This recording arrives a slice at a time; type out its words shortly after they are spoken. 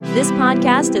This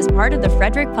podcast is part of the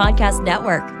Frederick Podcast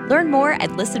Network. Learn more at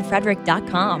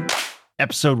listenfrederick.com.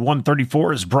 Episode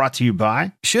 134 is brought to you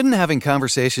by... Shouldn't having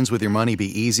conversations with your money be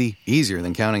easy? Easier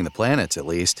than counting the planets, at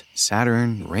least.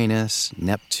 Saturn, Uranus,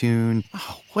 Neptune.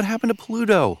 Oh, what happened to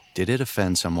Pluto? Did it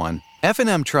offend someone?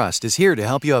 F&M Trust is here to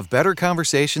help you have better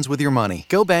conversations with your money.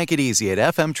 Go bank it easy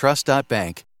at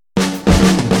fmtrust.bank.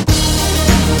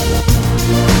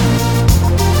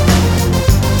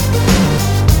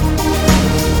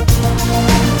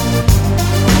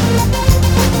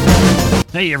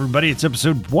 Hey everybody, it's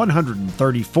episode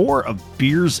 134 of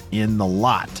Beers in the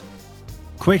Lot.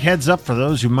 Quick heads up for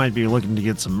those who might be looking to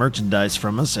get some merchandise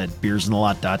from us at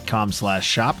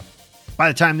beersinthelot.com/shop. By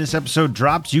the time this episode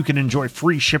drops, you can enjoy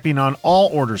free shipping on all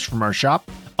orders from our shop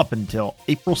up until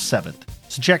April 7th.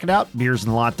 So check it out,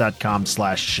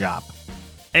 beersinthelot.com/shop.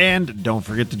 And don't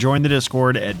forget to join the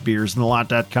Discord at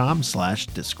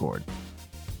beersinthelot.com/discord.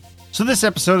 So this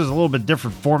episode is a little bit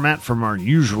different format from our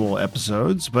usual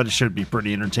episodes, but it should be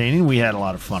pretty entertaining. We had a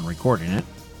lot of fun recording it.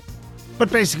 But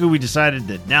basically we decided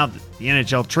that now that the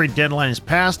NHL trade deadline is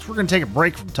passed, we're going to take a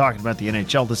break from talking about the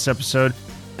NHL this episode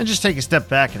and just take a step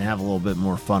back and have a little bit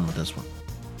more fun with this one.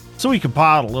 So we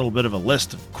compiled a little bit of a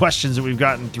list of questions that we've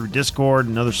gotten through Discord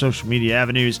and other social media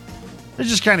avenues and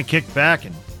just kind of kicked back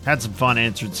and had some fun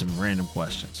answering some random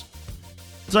questions.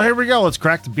 So here we go. Let's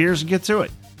crack the beers and get to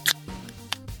it.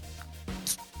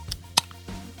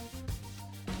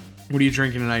 What are you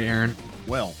drinking tonight, Aaron?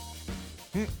 Well,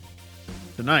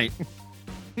 tonight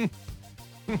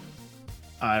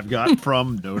I've got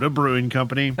from Noda Brewing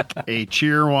Company a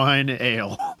Cheerwine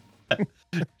Ale.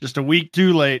 Just a week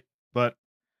too late, but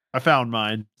I found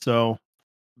mine, so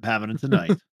I'm having it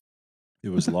tonight.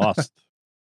 It was lost.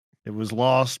 It was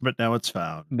lost, but now it's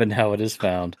found. But now it is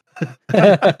found.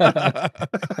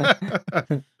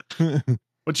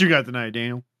 What you got tonight,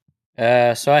 Daniel?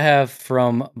 So I have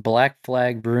from Black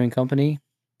Flag Brewing Company,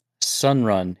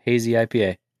 Sunrun Hazy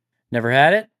IPA. Never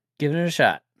had it? Give it a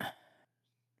shot. What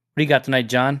do you got tonight,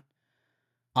 John?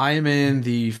 I am in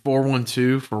the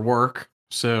 412 for work,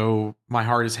 so my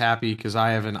heart is happy because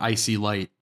I have an icy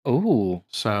light. Ooh.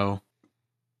 So,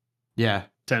 yeah.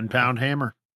 10-pound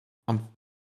hammer. I'm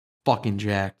fucking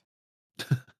jacked.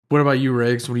 What about you,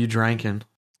 Riggs? What are you drinking?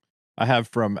 I have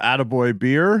from Attaboy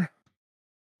Beer,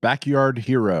 Backyard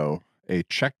Hero, a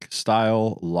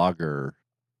Czech-style lager.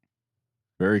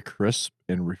 Very crisp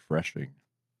and refreshing.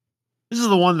 This is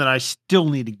the one that I still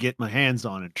need to get my hands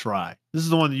on and try. This is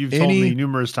the one that you've told me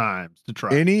numerous times to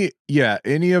try. Any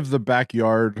of the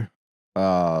Backyard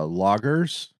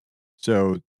lagers.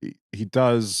 So he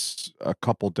does a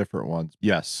couple different ones.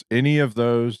 Yes, any of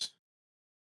those.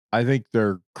 I think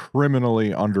they're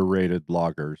criminally underrated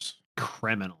lagers.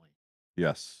 Criminally.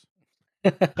 Yes.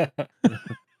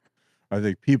 I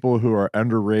think people who are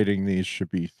underrating these should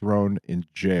be thrown in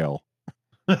jail.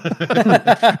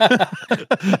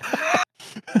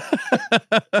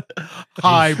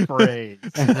 High praise.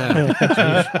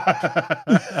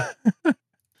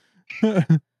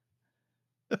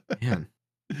 Man,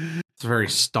 it's a very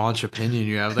staunch opinion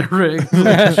you have there, Riggs.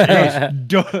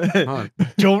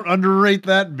 Don't underrate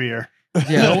that beer.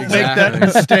 Yeah, Don't make that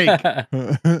mistake.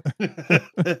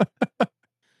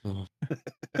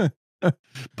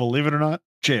 Believe it or not,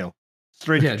 jail.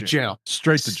 Straight to jail.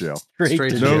 Straight to jail.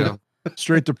 Straight to jail.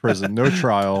 Straight to prison. No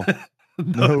trial.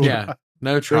 No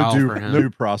trial for him. No due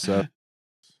process.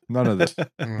 None of this.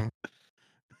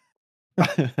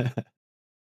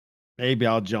 Maybe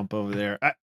I'll jump over there.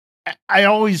 I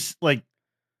always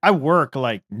I work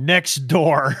next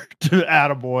door to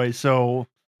Attaboy, so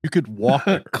you could walk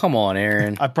there. Come on,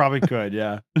 Aaron. I probably could,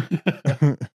 yeah.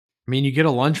 I mean, you get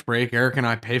a lunch break. Eric and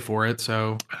I pay for it,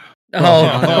 so is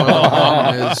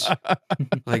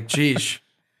geesh.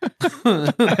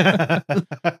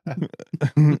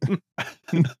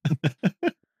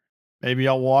 Maybe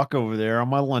I'll walk over there on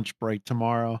my lunch break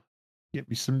tomorrow. Get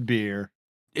me some beer.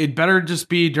 It better just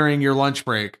be during your lunch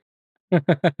break.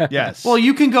 Yes. Well,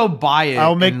 you can go buy it.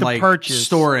 I'll make the purchase,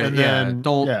 store it. and Yeah. then-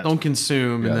 Don't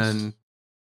consume, and then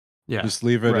just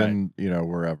leave it in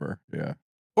wherever. Yeah.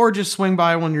 Or just swing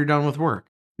by when you're done with work.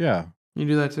 Yeah. You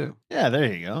do that too. Yeah,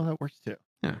 there you go. That works too.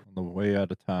 Yeah. On the way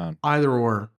out of town. Either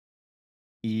or.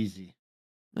 Easy.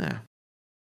 Yeah.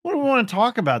 What do we want to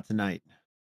talk about tonight?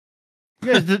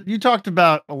 You guys, you talked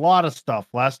about a lot of stuff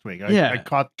last week. I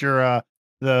caught your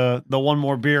the one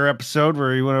more beer episode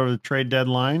where you went over the trade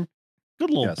deadline.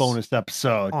 Good little bonus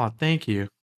episode. Oh, thank you.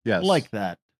 Yes. I like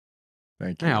that.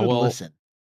 Thank you. Yeah, Good well, listen.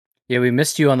 Yeah, we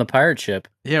missed you on the pirate ship.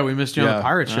 Yeah, we missed you on the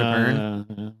pirate ship,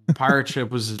 Aaron. Pirate ship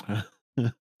was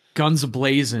guns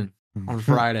a-blazing on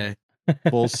Friday.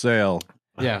 Full sail.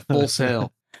 Yeah, full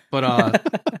sail. But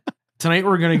tonight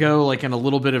we're going to go like in a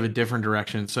little bit of a different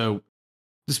direction. So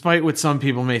despite what some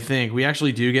people may think, we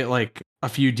actually do get like a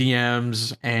few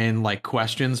DMs and like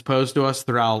questions posed to us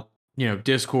throughout,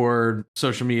 Discord,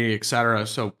 social media, etc.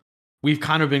 So we've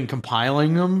kind of been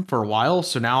compiling them for a while.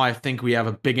 So now I think we have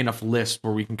a big enough list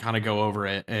where we can kind of go over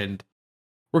it. And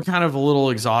we're kind of a little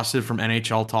exhausted from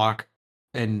NHL talk.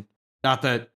 And not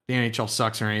that the NHL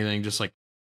sucks or anything, just like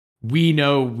we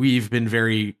know we've been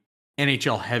very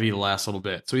NHL heavy the last little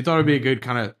bit. So we thought it'd be a good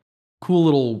kind of cool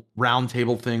little round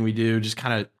table thing we do. Just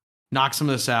kind of knock some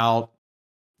of this out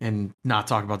and not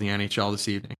talk about the NHL this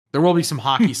evening. There will be some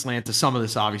hockey slant to some of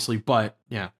this, obviously, but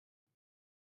yeah.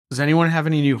 Does anyone have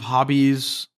any new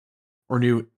hobbies or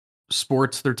new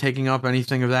sports they're taking up?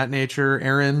 Anything of that nature,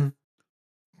 Aaron?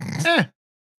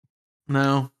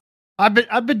 No. I've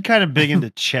been kind of big into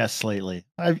chess lately.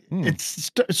 It's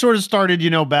sort of started,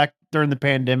 back during the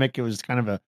pandemic. It was kind of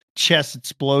a chess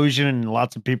explosion, and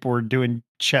lots of people were doing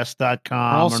chess.com.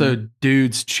 Also,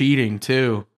 dudes cheating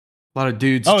too. A lot of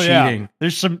dudes cheating. Yeah.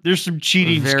 There's some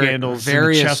cheating scandals,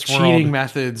 various in the chess cheating world.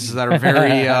 methods that are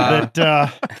very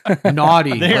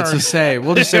naughty. Let's just say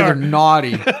we'll just say they're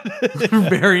naughty,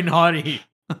 very naughty.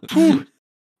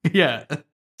 Yeah,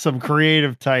 some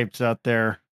creative types out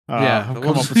there. Yeah, who we'll come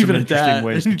up just with leave some it at interesting that.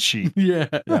 ways to cheat. Yeah.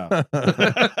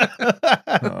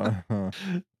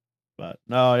 But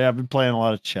no, yeah, I've been playing a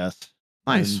lot of chess.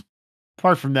 Nice. And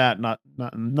apart from that,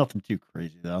 nothing too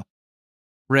crazy though.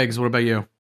 Riggs, what about you?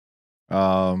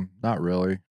 Not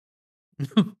really.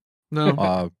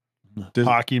 No.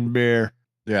 Hockey and beer.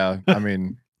 Yeah, I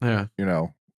mean, Yeah.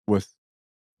 with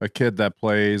a kid that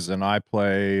plays and I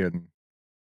play, and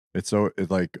it's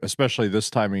like, especially this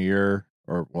time of year,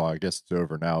 or well, I guess it's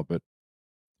over now, but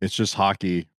it's just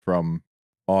hockey from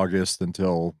August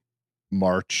until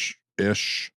March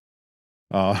ish.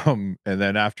 And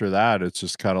then after that, it's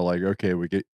just kind of like, okay, we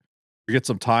get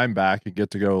some time back and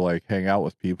get to go like hang out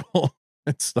with people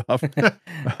and stuff.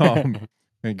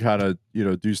 And kind of,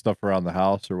 do stuff around the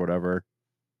house or whatever.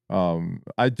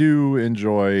 I do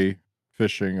enjoy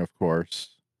fishing, of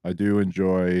course. I do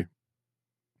enjoy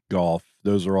golf.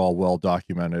 Those are all well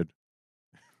documented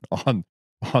on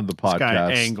the podcast. This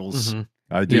guy angles. Mm-hmm.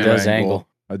 I do He does angle.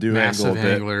 I do Massive angle a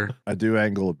bit. angler. I do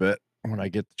angle a bit when I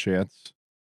get the chance.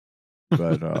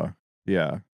 But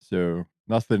yeah. So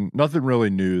nothing really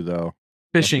new though.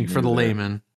 Fishing Nothing for new the there.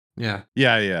 layman. Yeah.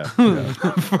 Yeah.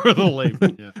 For the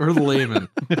layman. Yeah. For the layman.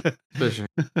 Fishing.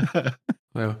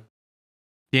 Well,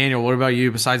 Daniel, what about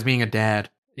you besides being a dad?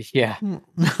 Yeah.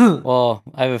 Well,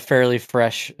 I have a fairly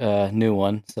fresh new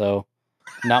one, so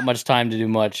not much time to do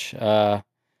much.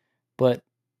 But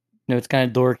it's kind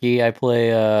of dorky. I play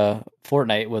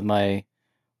Fortnite with my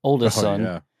oldest son,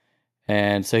 Yeah.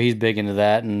 and so he's big into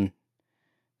that, and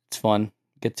it's fun.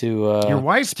 Get to Your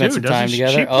wife spend too, some doesn't time she?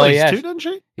 together. She Oh, plays yeah. too, doesn't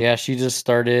she? Yeah, she just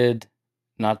started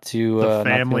not too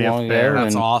family long affair. ago.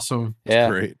 That's and, awesome. Yeah,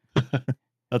 Great.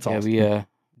 That's yeah, awesome. we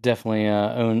definitely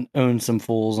own some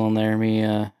fools on there. Me,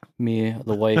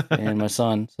 the wife, and my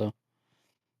son. So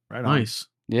Right on. Nice.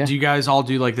 yeah. Do you guys all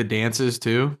do like the dances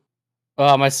too?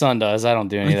 Oh, my son does. I don't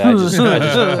do any of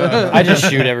that. I just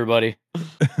shoot everybody.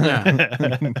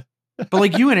 Yeah. But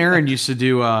like you and Aaron used to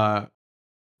do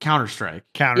Counter-Strike.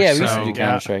 Counter. Yeah, we used to So- do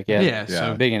Counter Strike. Yeah. Yeah. Yeah.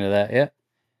 So Big into that. Yeah.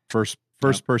 First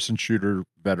person shooter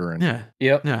veteran. yeah.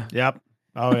 Yep. Yeah. Yep.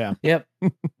 Oh yeah. Yep.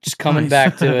 Just coming Nice.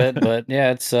 back to it, but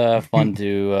yeah, it's fun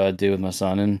to do with my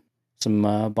son and some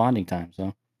bonding time.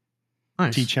 So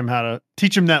Nice. Teach him that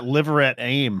liverette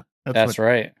aim. that's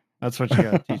right. That's what you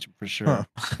got to teach him for sure.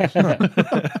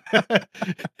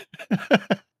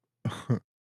 What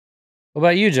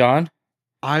about you, John?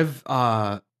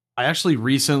 I actually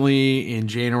recently in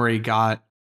January got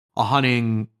a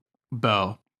hunting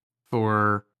bow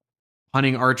for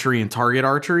hunting archery and target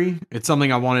archery. It's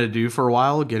something I wanted to do for a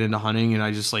while, get into hunting, and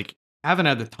I just like haven't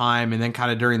had the time. And then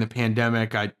kind of during the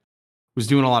pandemic, I was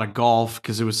doing a lot of golf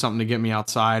because it was something to get me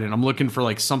outside, and I'm looking for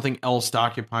like something else to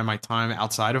occupy my time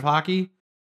outside of hockey.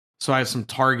 So I have some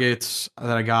targets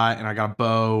that I got, and I got a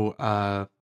bow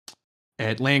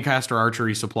at Lancaster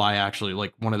Archery Supply, actually,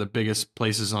 like one of the biggest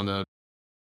places on the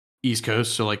East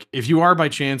Coast. So like if you are by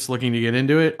chance looking to get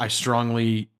into it, I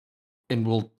strongly and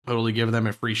will totally give them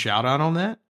a free shout out on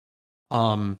that.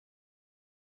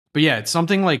 But yeah, it's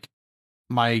something like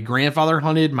my grandfather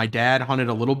hunted, my dad hunted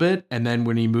a little bit, and then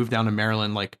when he moved down to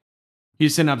Maryland, like he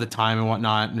just didn't have the time and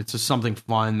whatnot, and it's just something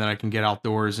fun that I can get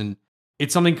outdoors, and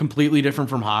it's something completely different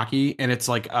from hockey, and it's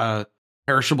like a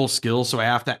perishable skill, so I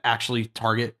have to actually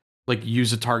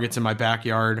use the targets in my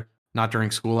backyard, not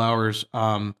during school hours.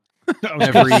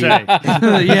 every yeah, I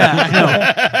know.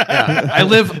 Yeah.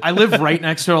 I live right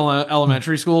next to an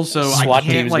elementary school, so SWAT I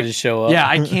can't team's like gonna show up. yeah,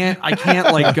 I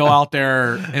can't like go out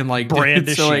there and like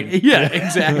Brandishing. so, like, yeah,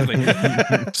 exactly.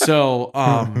 So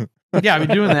yeah, I've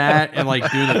been doing that and like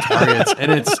doing the targets,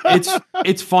 and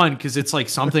it's fun because it's like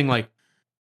something like,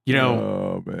 you know,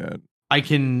 Oh man. I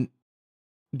can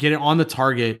get it on the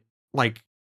target like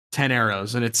 10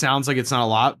 arrows, and it sounds like it's not a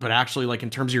lot, but actually, like in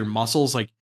terms of your muscles, like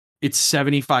it's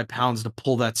 75 pounds to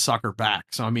pull that sucker back.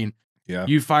 So I mean, Yeah.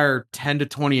 you fire 10 to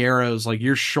 20 arrows, like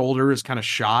your shoulder is kind of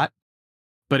shot,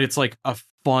 but it's like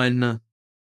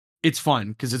it's fun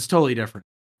because it's totally different.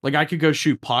 Like I could go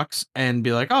shoot pucks and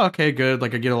be like, oh, okay, good.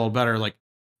 Like I get a little better. Like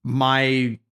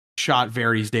my shot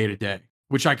varies day to day,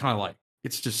 which I kind of like.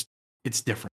 It's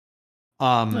different.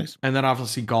 Nice. And then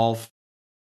obviously golf.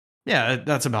 Yeah,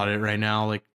 that's about it right now.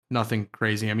 Like nothing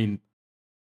crazy. I mean,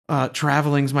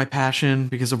 traveling's my passion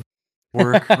because of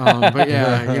work. But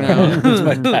yeah, you know, It's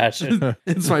my passion.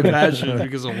 It's my passion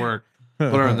because of work.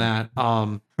 Other than that,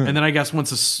 and then I guess once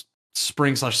the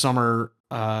spring/summer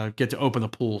get to open the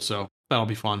pool, so that'll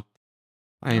be fun.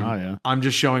 I'm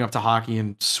just showing up to hockey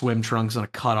in swim trunks and a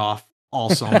cutoff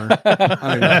all summer. I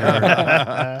don't even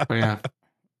care. But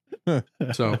yeah.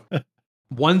 So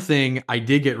one thing I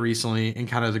did get recently in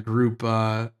kind of the group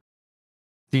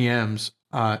DMs,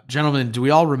 gentlemen, do we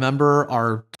all remember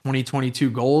our 2022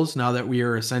 goals now that we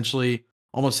are essentially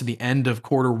almost to the end of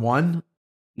quarter 1?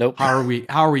 Nope. How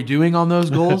are we doing on those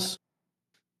goals?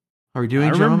 How are we doing,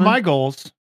 I remember gentlemen? my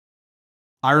goals.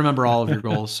 I remember all of your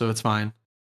goals, so it's fine.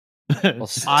 Well,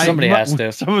 somebody has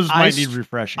to. Some of us might need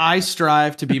refreshing. I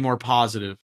strive to be more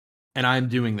positive, and I'm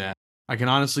doing that. I can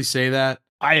honestly say that.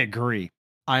 I agree.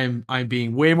 I'm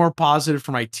being way more positive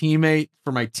for my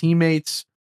teammates.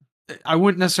 I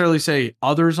wouldn't necessarily say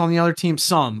others on the other team.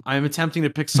 Some. I'm attempting to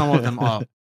pick some of them up.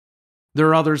 There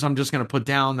are others I'm just going to put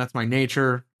down. That's my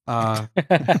nature. But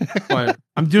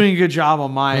I'm doing a good job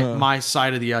on my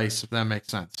side of the ice, if that makes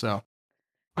sense. So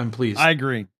I'm pleased. I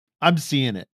agree. I'm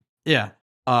seeing it. Yeah.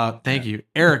 Thank you.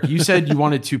 Eric, you said you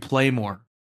wanted to play more.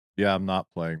 Yeah, I'm not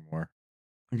playing more.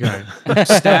 Okay.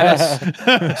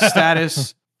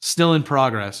 Status still in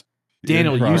progress.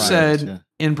 Daniel, you said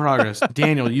in progress.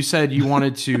 Daniel, you said you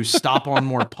wanted to stop on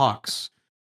more pucks.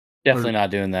 Definitely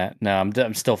not doing that. No,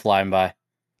 I'm still flying by.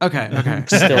 Okay.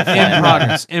 Still in flying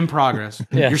progress. In progress.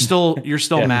 Yeah. You're still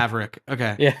Yeah. Maverick.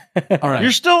 Okay. Yeah. All right.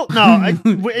 You're still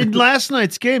in last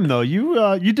night's game though.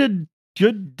 You did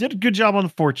a good job on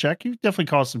the forecheck. You definitely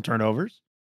caused some turnovers,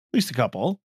 at least a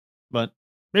couple, but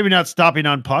maybe not stopping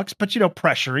on pucks. But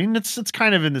pressuring. It's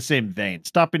kind of in the same vein.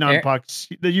 Stopping on pucks.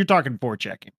 You're talking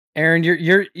forechecking. Aaron,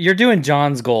 you're doing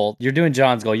John's goal. You're doing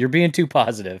John's goal. You're being too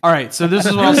positive. All right. So this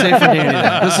is what I'll say for Danny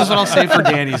then. This is what I'll say for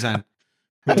Danny's then.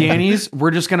 Danny's, we're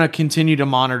just gonna continue to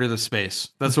monitor the space.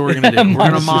 That's what we're gonna do. We're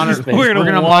gonna monitor. We're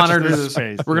gonna monitor the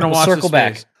space. We're gonna watch circle the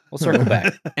back. space. We'll circle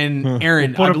back. And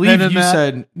Aaron, We'll put I a believe pin in you that.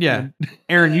 said, yeah.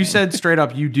 Aaron, you said straight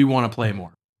up you do want to play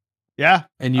more. Yeah,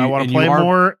 And you I want and to play you are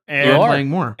more, and you're playing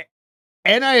more.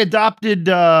 And I adopted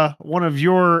one of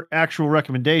your actual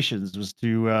recommendations was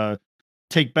to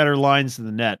take better lines to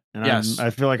the net. And Yes.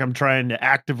 I feel like I'm trying to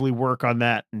actively work on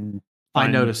that and I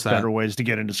find noticed that. better ways to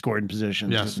get into scoring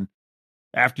positions. Yes. And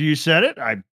after you said it,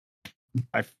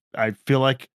 I feel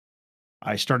like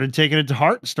I started taking it to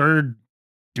heart and started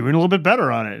doing a little bit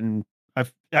better on it. And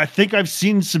I think I've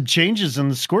seen some changes in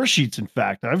the score sheets. In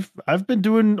fact, I've been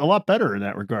doing a lot better in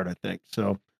that regard, I think.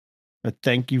 So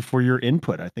thank you for your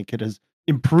input. I think it has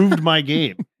improved my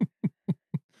game.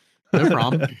 No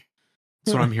problem.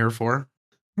 That's what I'm here for.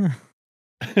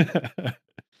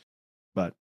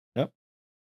 But yep.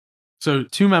 So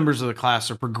 2 members of the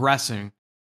class are progressing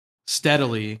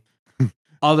steadily.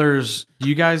 Others,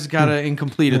 you guys got to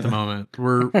incomplete at the moment.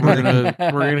 We're gonna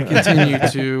continue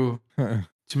to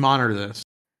monitor this.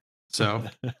 So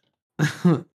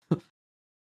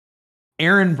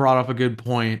Aaron brought up a good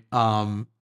point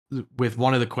with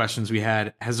one of the questions we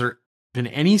had. Has there been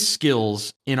any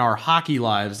skills in our hockey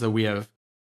lives that we have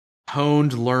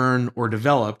honed, learned, or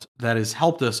developed that has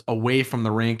helped us away from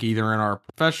the rink, either in our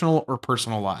professional or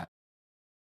personal life?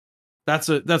 That's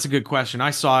a good question.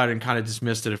 I saw it and kind of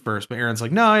dismissed it at first, but Aaron's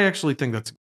like, no, I actually think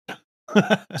that's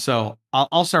so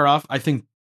I'll start off. I think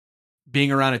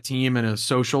being around a team and a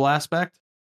social aspect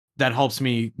that helps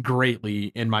me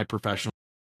greatly in my professional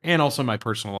and also my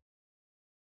personal life.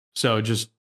 So just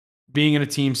being in a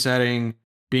team setting,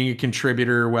 being a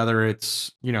contributor, whether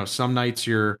it's, some nights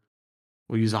we'll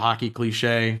use a hockey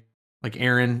cliche, like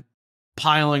Aaron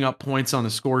piling up points on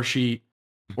the score sheet,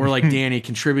 or like Danny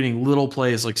contributing little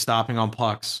plays like stopping on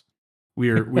pucks.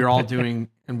 We're all doing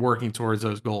and working towards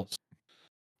those goals.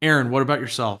 Aaron, what about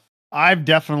yourself? I've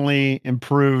definitely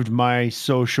improved my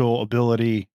social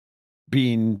ability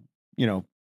being,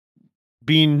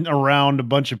 being around a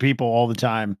bunch of people all the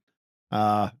time.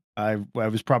 I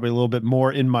was probably a little bit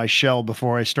more in my shell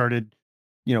before I started,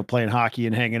 playing hockey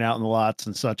and hanging out in the lots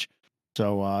and such.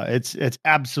 So it's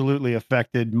absolutely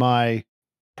affected my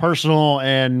personal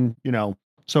and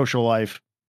social life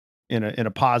in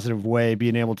a positive way.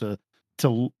 Being able to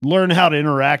learn how to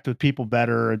interact with people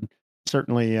better, and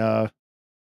certainly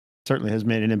has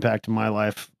made an impact in my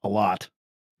life a lot.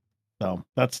 So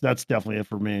that's definitely it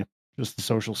for me. Just the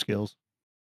social skills.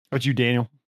 What you, Daniel?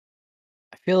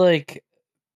 I feel like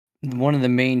one of the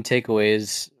main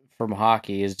takeaways from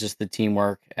hockey is just the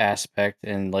teamwork aspect,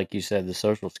 and like you said, the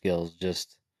social skills,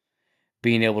 just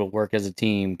being able to work as a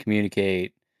team,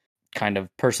 communicate, kind of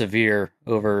persevere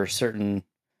over certain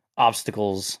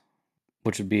obstacles,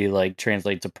 which would be like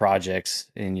translate to projects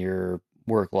in your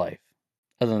work life.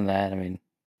 Other than that, I mean,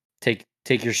 take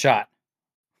your shot.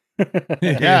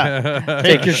 Yeah.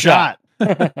 Take your shot.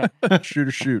 Shoot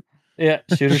or shoot. Yeah,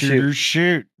 shoot or shoot.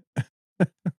 Shoot.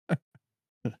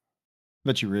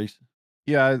 Bet you, Reese.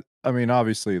 Yeah, I mean,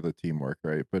 obviously the teamwork,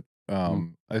 right? But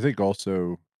I think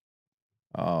also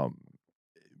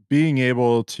being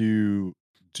able to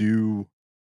do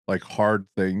like hard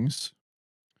things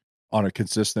on a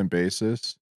consistent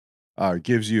basis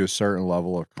gives you a certain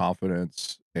level of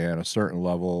confidence and a certain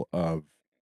level of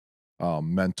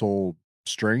mental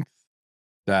strength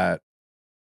that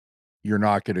you're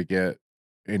not going to get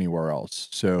anywhere else.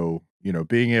 So,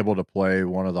 being able to play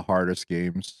one of the hardest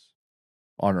games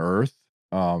on earth,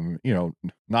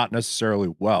 not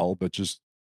necessarily well, but just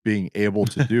being able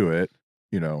to do it,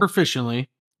 Proficiently.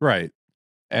 right.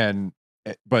 And,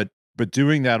 but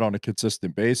doing that on a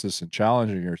consistent basis and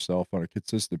challenging yourself on a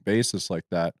consistent basis like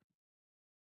that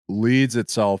leads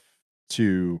itself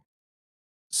to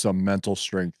some mental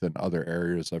strength in other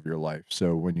areas of your life.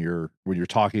 So when you're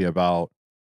talking about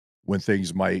when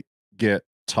things might get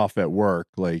tough at work,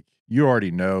 like you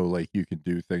already know, like you can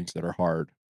do things that are hard,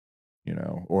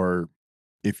 or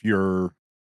if you're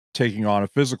taking on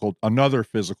another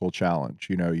physical challenge,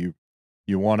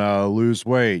 you want to lose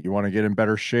weight, you want to get in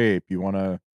better shape, you want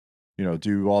to,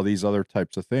 do all these other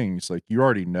types of things. Like you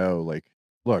already know, like,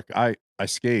 look, I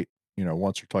skate,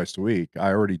 once or twice a week. I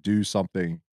already do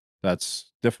something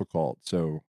that's difficult.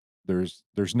 So there's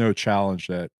no challenge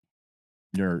that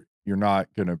you're not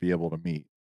going to be able to meet.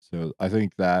 So I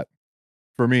think that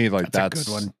for me, like That's a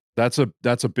good one.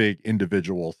 that's a big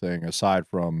individual thing aside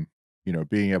from,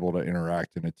 being able to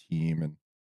interact in a team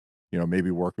and,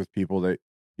 maybe work with people that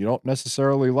you don't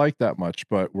necessarily like that much,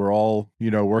 but we're all,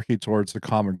 working towards the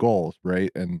common goals.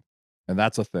 Right. And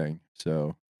that's a thing.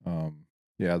 So,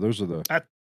 yeah, those are the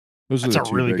That's the a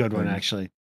two really big good one, things.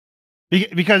 actually.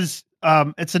 Because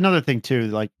it's another thing too.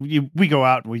 Like we go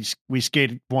out and we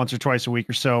skate once or twice a week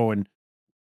or so, and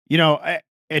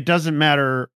it doesn't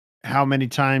matter how many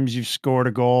times you've scored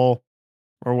a goal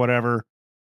or whatever.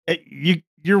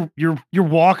 You're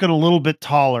walking a little bit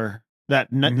taller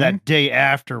that day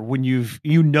after when you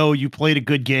played a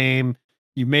good game,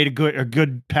 you made a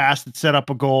good pass that set up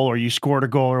a goal, or you scored a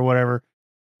goal or whatever.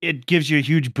 It gives you a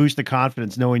huge boost of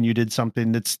confidence knowing you did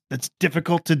something that's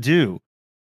difficult to do.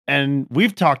 And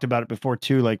we've talked about it before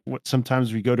too. Like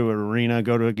sometimes we go to an arena,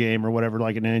 go to a game or whatever,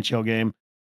 like an NHL game,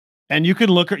 and you can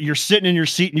you're sitting in your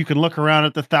seat and you can look around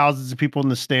at the thousands of people in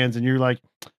the stands, and you're like,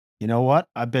 you know what?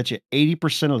 I bet you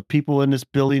 80% of the people in this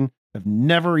building have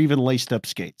never even laced up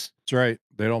skates. That's right.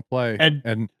 They don't play.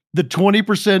 And the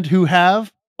 20% who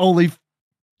have, only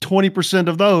 20%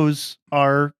 of those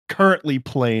are currently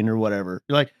playing or whatever.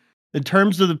 Like, in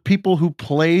terms of the people who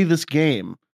play this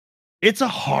game, it's a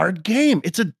hard game.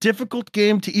 It's a difficult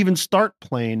game to even start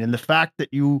playing. And the fact that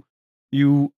you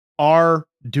are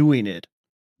doing it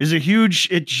is a huge,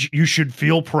 you should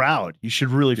feel proud. You should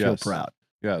really feel proud.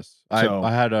 Yes. So,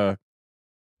 I had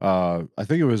I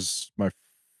think it was my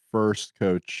first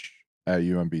coach at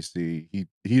UMBC. He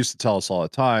used to tell us all the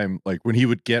time, like when he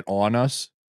would get on us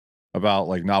about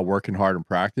like not working hard in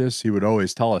practice, he would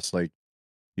always tell us like,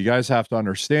 you guys have to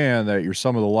understand that you're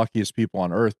some of the luckiest people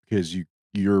on earth because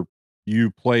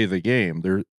you play the game.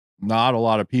 There not a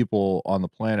lot of people on the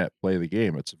planet play the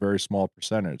game. It's a very small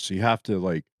percentage. So you have to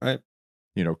like, right.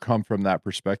 Come from that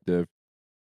perspective.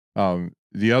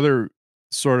 The other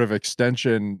sort of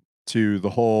extension to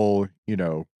the whole,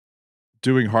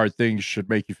 doing hard things should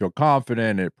make you feel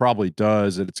confident. It probably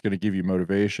does, and it's going to give you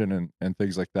motivation and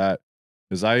things like that.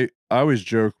 Because I always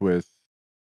joke with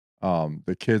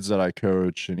the kids that I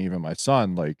coach and even my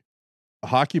son, like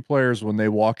hockey players, when they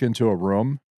walk into a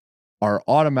room, are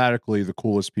automatically the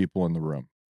coolest people in the room.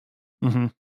 Mm-hmm.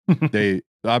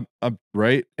 I'm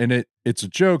right, and it's a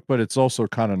joke, but it's also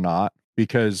kind of not,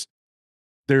 because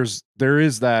there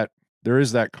is that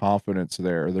confidence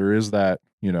there. There is that,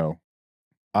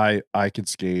 I can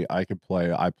skate, I can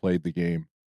play, I played the game.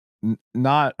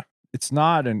 Not It's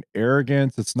not an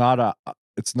arrogance. It's not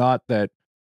that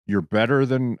you're better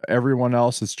than everyone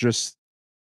else. It's just,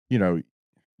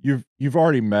 you've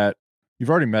already met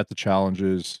the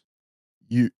challenges.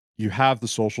 You have the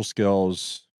social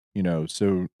skills,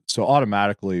 so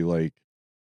automatically, like,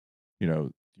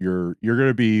 you're going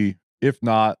to be, if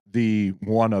not the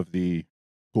one of the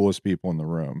coolest people in the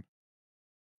room.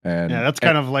 And Yeah, that's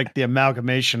kind of like the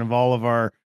amalgamation of all of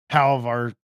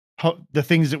the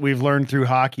things that we've learned through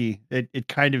hockey. It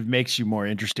kind of makes you more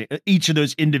interesting. Each of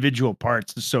those individual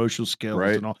parts, the social skills,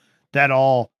 Right. and all that,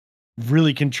 all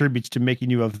really contributes to making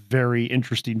you a very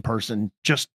interesting person.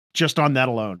 Just on that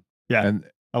alone. Yeah, and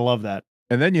I love that.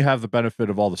 and then you have the benefit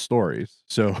of all the stories.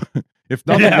 So if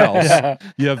nothing else,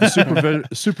 you have the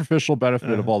superficial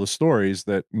benefit of all the stories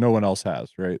that no one else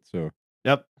has, right? So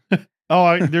Yep.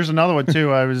 There's another one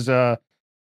too. I was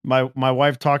my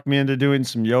wife talked me into doing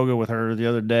some yoga with her the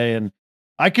other day, and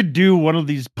I could do one of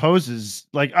these poses.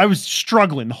 Like, I was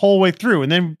struggling the whole way through,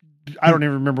 and then I don't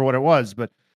even remember what it was,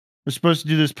 but we're supposed to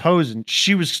do this pose, and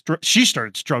she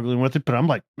started struggling with it. But I'm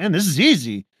like, man, this is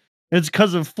easy. It's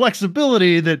because of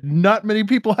flexibility that not many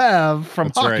people have from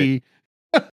That's right.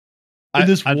 hockey. In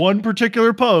this one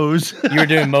particular pose. You were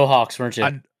doing mohawks, weren't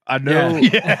you? I know.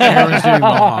 Yeah. Aaron's doing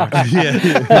mohawks.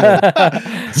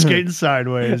 Yeah. Skating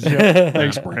sideways. Yeah.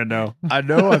 Thanks, Brando. I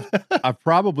know I've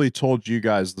probably told you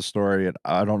guys the story, and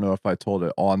I don't know if I told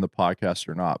it on the podcast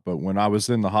or not, but when I was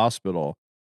in the hospital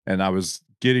and I was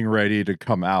getting ready to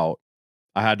come out,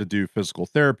 I had to do physical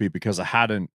therapy because I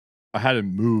hadn't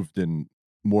moved in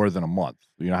more than a month.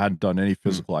 I hadn't done any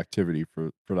physical activity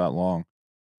for that long.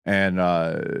 And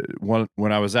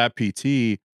when I was at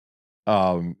PT,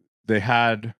 they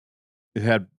had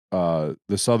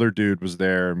this other dude was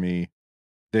there, me.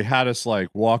 They had us like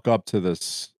walk up to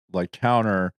this like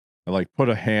counter and like put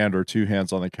a hand or two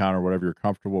hands on the counter, whatever you're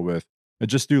comfortable with, and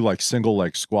just do like single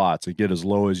leg squats and get as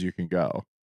low as you can go,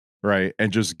 right?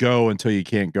 And just go until you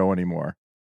can't go anymore.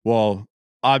 Well,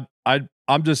 I'm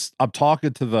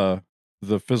talking to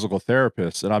the physical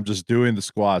therapist, and I'm just doing the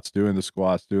squats,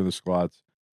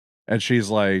 and she's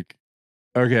like,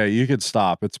 okay, you can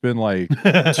stop. It's been like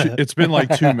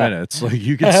 2 minutes. Like,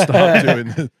 you can stop doing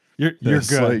this. You're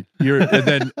good.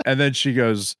 Like, and then she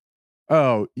goes,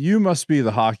 oh, you must be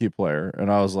the hockey player.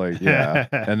 And I was like, yeah.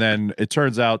 And then it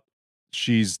turns out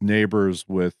she's neighbors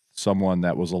with someone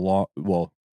that was a long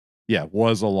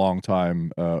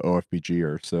time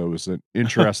OFBGer. So it was an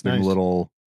interesting Nice. little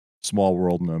small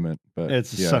world moment. But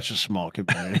It's such a small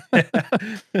community.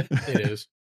 It is.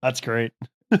 That's great.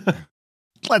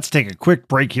 Let's take a quick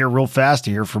break here real fast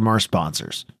to hear from our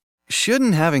sponsors.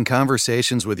 Shouldn't having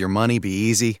conversations with your money be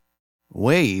easy?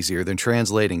 Way easier than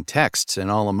translating texts and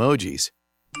all emojis.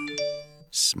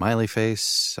 Smiley face,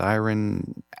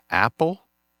 siren, apple?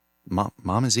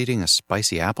 Mom is eating a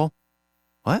spicy apple?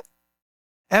 What?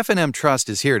 F&M Trust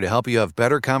is here to help you have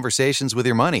better conversations with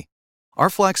your money. Our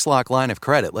FlexLock line of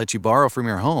credit lets you borrow from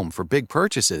your home for big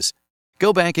purchases.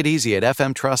 Go bank it easy at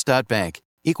fmtrust.bank.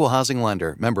 Equal housing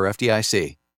lender. Member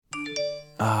FDIC.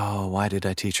 Oh, why did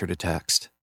I teach her to text?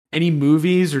 Any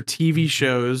movies or TV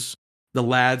shows the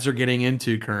lads are getting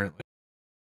into currently?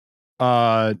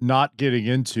 Not getting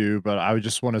into, but I would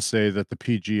just want to say that the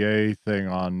PGA thing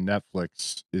on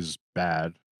Netflix is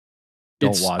bad.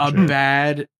 Don't watch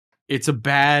it. It's a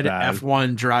bad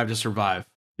F1 Drive to Survive.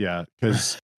 Yeah,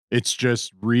 because it's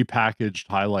just repackaged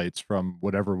highlights from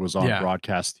whatever was on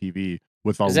broadcast TV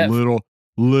with a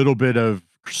little bit of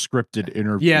scripted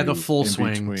interview. Yeah, the full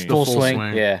swing. Between. Full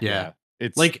swing. Yeah.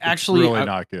 It's like, it's actually, really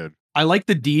not good. I like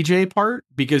the DJ part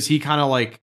because he kind of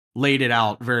like laid it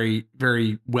out very,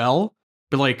 very well.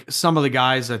 But like some of the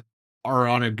guys that are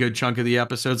on a good chunk of the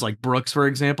episodes, like Brooks, for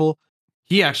example,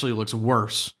 he actually looks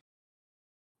worse.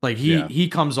 Like he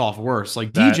comes off worse.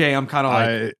 Like DJ, I'm kind of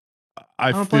like,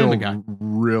 I feel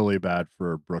really bad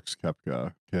for Brooks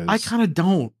Koepka because I kind of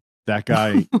don't. That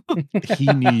guy, he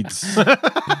needs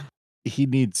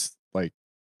like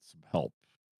some help.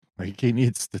 Like, he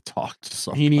needs to talk to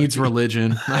somebody. He needs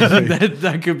religion. I think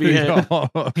that could be it.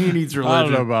 He needs religion. I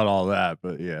don't know about all that,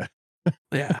 but yeah.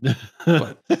 Yeah.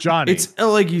 But Johnny, it's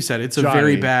like you said, it's a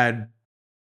very bad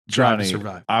Drive to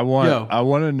Survive. I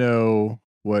want to know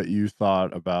what you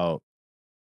thought about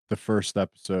the first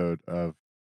episode of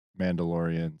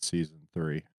Mandalorian season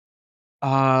 3.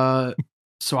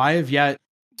 So I have yet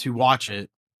to watch it.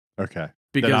 Okay.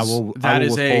 Because that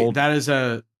is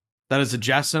That is a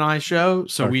Jess and I show.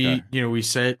 So Okay. we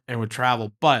sit and would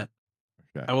travel. But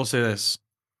Okay. I will say this: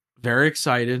 very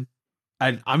excited.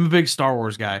 I'm a big Star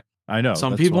Wars guy. I know.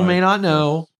 Some that's people why- may not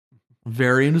know.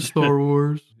 Very into Star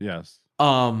Wars. Yes.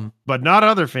 But not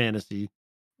other fantasy.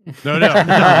 No, no, no,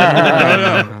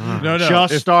 no, no, no.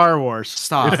 Just Star Wars.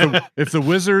 Stop. If the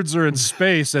wizards are in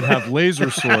space and have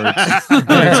laser swords, then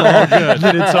it's all good.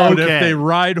 Then it's But if okay. they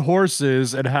ride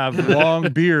horses and have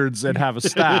long beards and have a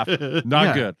staff, not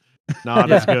Yeah. good.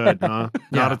 Not as good, huh? Yeah,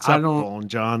 Not I acceptable in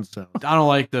John's zone. I don't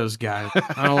like those guys.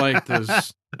 I don't like those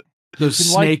You can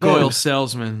snake like oil both.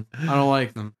 salesmen. I don't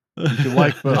like them. You can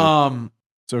like both.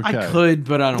 It's okay. I could,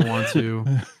 but I don't want to.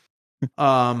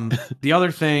 The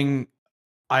other thing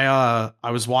I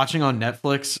was watching on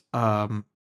Netflix,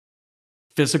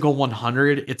 Physical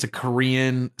 100. It's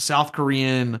a South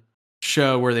Korean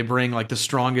show where they bring like the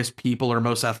strongest people or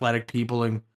most athletic people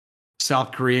in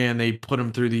South Korea and they put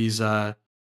them through these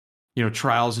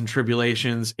trials and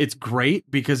tribulations. It's great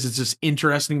because it's just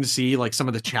interesting to see like some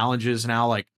of the challenges now.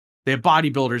 Like they have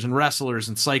bodybuilders and wrestlers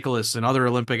and cyclists and other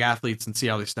Olympic athletes and see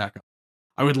how they stack up.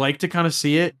 I would like to kind of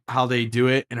see it, how they do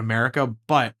it in America,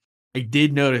 but I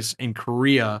did notice in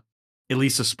Korea, at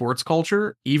least a sports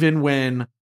culture, even when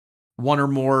one or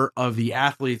more of the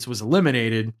athletes was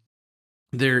eliminated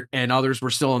there and others were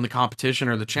still in the competition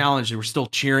or the challenge, they were still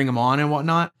cheering them on and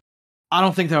whatnot. I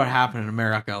don't think that would happen in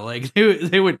America. Like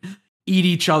they would eat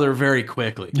each other very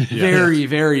quickly, very,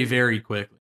 very, very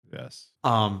quickly. Yes.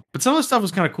 But some of the stuff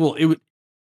was kind of cool.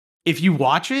 If you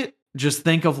watch it, just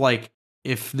think of like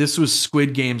if this was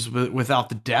Squid Games without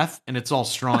the death and it's all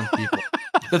strong people.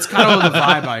 That's kind of the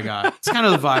vibe I got. It's kind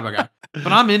of the vibe I got.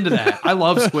 But I'm into that. I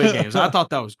love Squid Games. I thought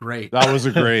that was great. That was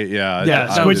a great, yeah. Yeah,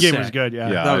 that Squid was Game sick. was good. Yeah.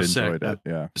 Yeah, that I was sick. enjoyed it.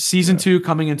 Yeah. Season 2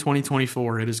 coming in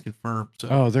 2024. It is confirmed. So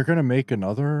Oh, they're gonna make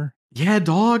another? yeah,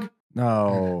 dog.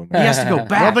 No. He has to go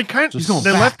back. Well, they He's going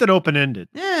they back. left it open ended.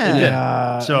 Yeah.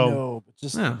 Yeah. So- I know, but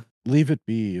just Yeah. leave it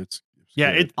be. It's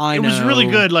Yeah, good. I it was really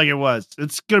know. good like it was.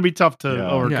 It's going to be tough to Yeah.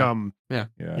 overcome, yeah.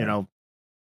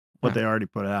 what Yeah. they already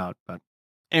put out. But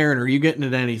Aaron, are you getting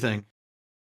into anything?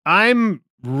 I'm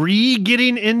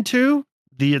getting into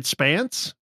The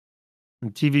Expanse, a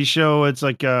TV show. It's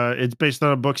like it's based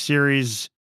on a book series.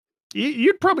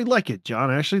 You'd probably like it, John.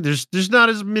 Actually, there's not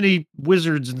as many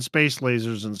wizards and space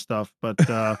lasers and stuff, but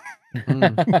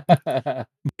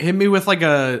Hit me with like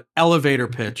a elevator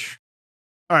pitch.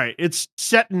 all right, it's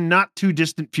set in not too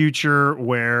distant future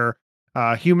where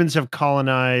humans have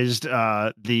colonized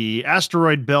the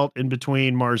asteroid belt in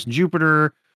between Mars and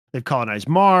Jupiter. They've colonized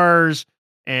Mars,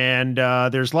 and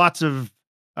there's lots of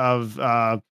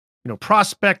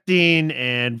prospecting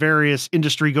and various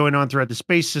industry going on throughout the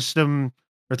space system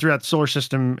or throughout the solar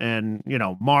system. And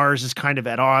Mars is kind of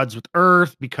at odds with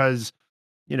Earth because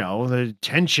the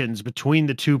tensions between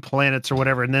the two planets or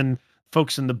whatever. And then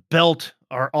folks in the belt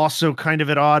are also kind of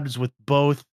at odds with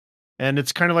both. And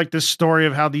it's kind of like this story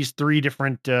of how these three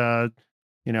different,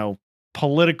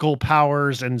 political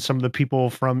powers and some of the people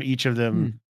from each of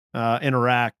them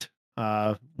interact,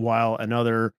 while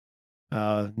another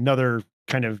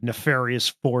kind of nefarious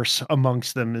force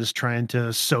amongst them is trying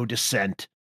to sow dissent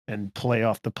and play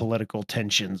off the political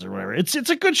tensions or whatever. It's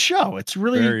a good show. It's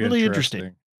really, Very really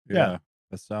interesting. Yeah.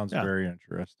 That sounds Yeah. very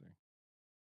interesting.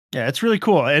 Yeah, it's really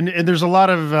cool. And there's a lot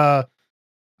of the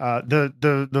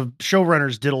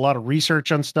showrunners did a lot of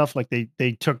research on stuff. Like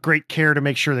they took great care to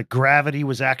make sure that gravity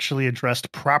was actually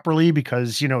addressed properly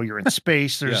because you're in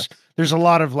space. There's a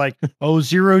lot of like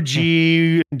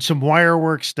 0G and some wire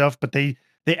work stuff, but they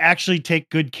actually take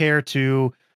good care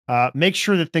to make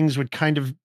sure that things would kind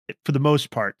of, for the most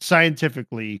part,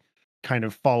 scientifically kind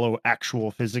of follow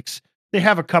actual physics. They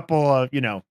have a couple of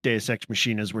Deus Ex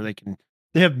Machinas where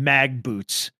they have mag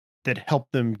boots that help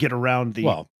them get around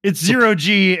it's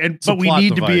 0G but we plot need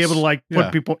to be device. able to like put Yeah.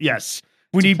 people. Yes.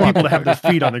 We need people to have their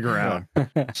feet on the ground.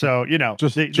 So,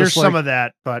 Just there's some like- of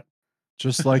that, but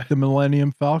Just like the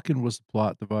Millennium Falcon was a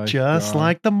plot device. just John.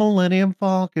 like the Millennium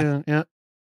Falcon. Yeah.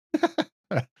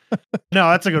 No,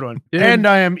 that's a good one. Dude. And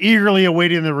I am eagerly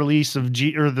awaiting the release of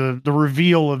the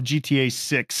reveal of GTA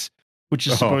 6, which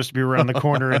is Oh. supposed to be around the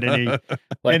corner at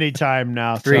any time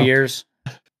now. 3 years.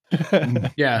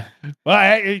 Yeah.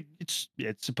 Well, it's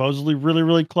supposedly really,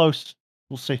 really close.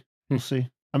 We'll see.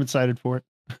 I'm excited for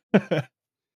it.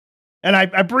 And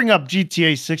I bring up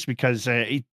GTA 6 because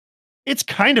it's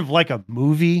kind of like a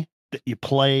movie that you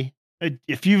play.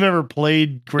 If you've ever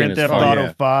played Grand it's Theft fun. Auto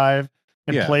Yeah. 5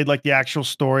 and Yeah. played like the actual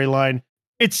storyline,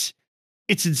 it's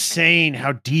insane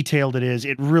how detailed it is.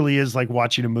 It really is like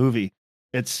watching a movie.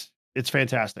 It's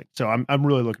fantastic. So I'm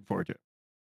really looking forward to it.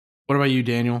 What about you,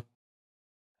 Daniel?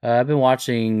 I've been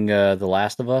watching The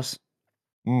Last of Us,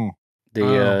 Mm.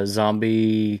 the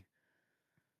zombie.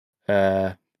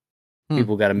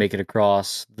 People got to make it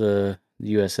across the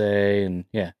USA, and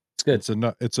yeah, it's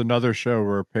good. It's another show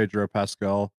where Pedro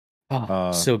Pascal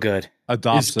So good.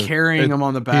 adopts Is carrying him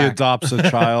on the He back. adopts a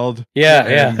child.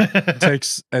 Yeah.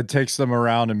 takes them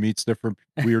around and meets different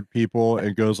weird people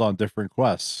and goes on different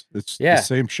quests. It's Yeah. the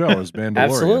same show as Mandalorian,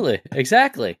 Absolutely,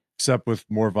 exactly. except with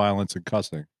more violence and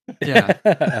cussing.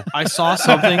 Yeah. I saw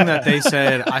something that they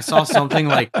said. I saw something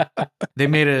like they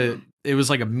made it was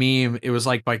like a meme. It was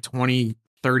like by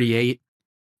 2038,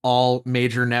 all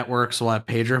major networks will have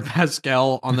Pedro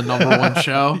Pascal on the number one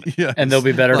show. Yes. And they'll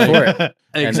be better for it.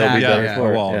 Exactly. better Yeah.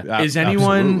 for it. Well, Yeah. Is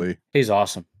anyone- absolutely. He's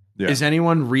awesome. Yeah. Is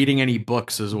anyone reading any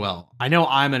books as well? I know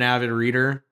I'm an avid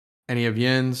reader. Any of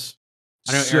Yins?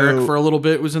 I know Eric for a little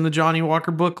bit was in the Johnny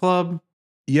Walker book club.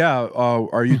 Yeah.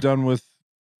 Are you done with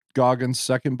Goggins'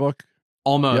 second book?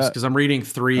 Almost, Yeah. because I'm reading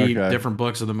 3 Okay. different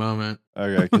books at the moment.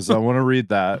 Okay, because I want to read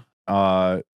that.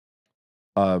 My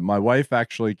wife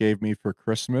actually gave me for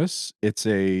Christmas. It's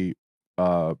a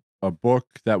book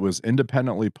that was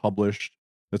independently published.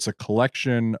 It's a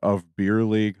collection of beer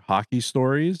league hockey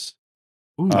stories.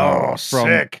 Ooh.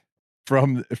 Sick.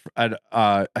 From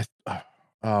oh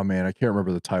man, I can't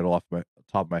remember the title off my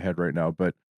top of my head right now,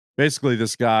 but basically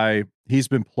this guy, he's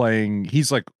been playing, he's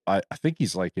like I think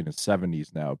he's like in his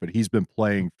 70s now, but he's been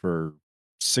playing for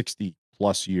 60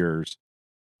 plus years.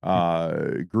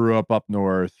 Grew up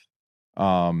north,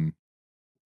 played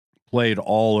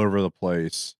all over the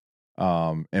place,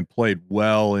 and played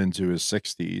well into his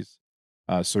 60s.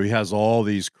 So he has all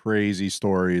these crazy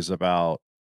stories about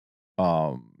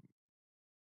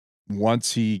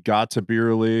once he got to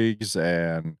beer leagues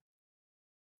and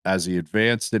as he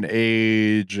advanced in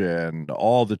age and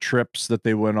all the trips that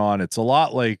they went on. It's a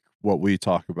lot like what we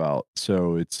talk about.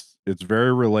 So it's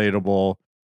very relatable.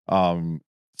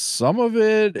 Some of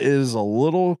it is a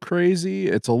little crazy.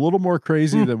 It's a little more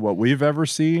crazy than what we've ever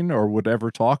seen or would ever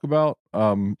talk about.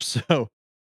 But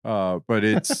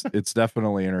it's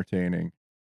definitely entertaining.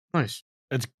 Nice.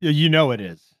 It's it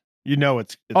is.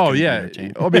 It's Oh gonna be yeah.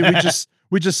 entertaining. I mean,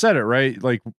 we just said it, right?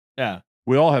 Like Yeah.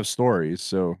 we all have stories.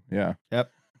 So yeah.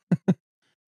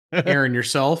 Aaron,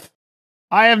 yourself?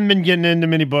 I haven't been getting into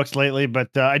many books lately,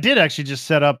 but I did actually just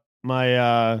set up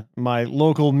my my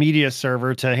local media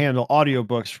server to handle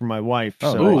audiobooks for my wife.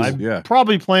 Oh, So nice. I'm Yeah.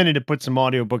 probably planning to put some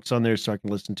audiobooks on there so I can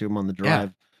listen to them on the drive.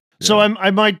 Yeah. So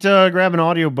I might grab an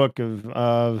audiobook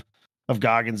of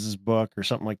Goggins' book or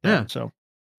something like that. Yeah. So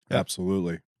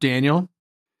Absolutely. Daniel?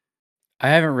 I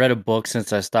haven't read a book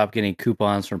since I stopped getting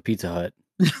coupons from Pizza Hut.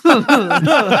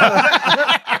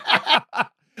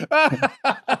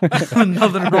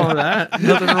 Nothing wrong with that.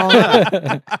 Nothing wrong with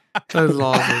that. That is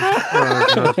awesome.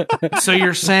 Oh, gosh. So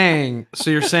you're saying,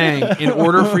 in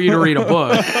order for you to read a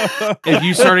book, if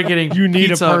you started getting you need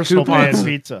pizza a personal pan coupons,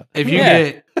 pizza. if you Yeah.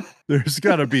 get There's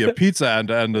got to be a pizza at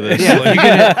the end of this. Yeah, Like- you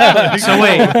get it. So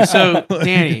wait, so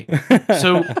Danny,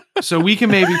 so we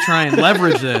can maybe try and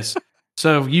leverage this.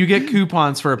 So if you get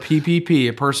coupons for a PPP,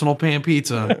 a personal pan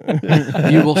pizza,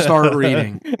 you will start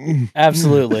reading.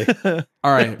 Absolutely.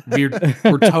 All right, we're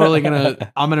totally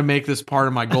I'm gonna make this part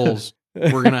of my goals.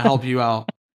 We're gonna help you out.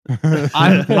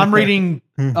 I'm reading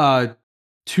 2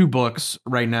 books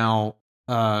right now,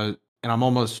 and I'm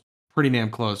almost pretty damn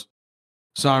close.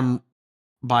 So I'm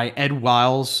by Ed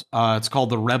Wiles. It's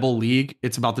called The Rebel League.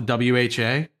 It's about the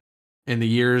WHA in the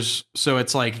years. So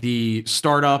it's like the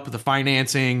startup, the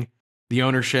financing, the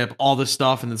ownership, all this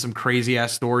stuff, and then some crazy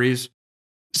ass stories.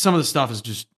 Some of the stuff is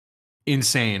just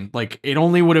insane. Like it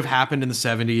only would have happened in the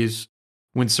 70s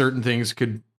when certain things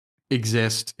could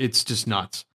exist. It's just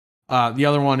nuts. The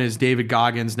other one is David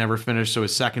Goggins, never finished, so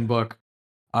his second book.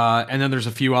 And then there's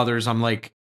a few others I'm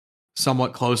like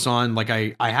somewhat close on. Like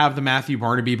I have the Matthew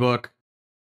Barnaby book.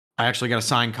 I actually got a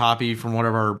signed copy from one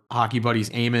of our hockey buddies,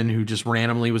 Eamon, who just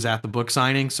randomly was at the book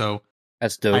signing. So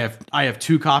That's dope. I have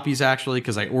 2 copies actually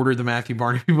because I ordered the Matthew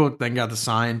Barnaby book, then got the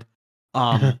signed.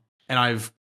 And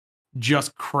I've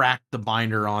just cracked the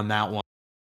binder on that one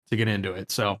to get into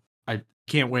it. So I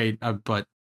can't wait. But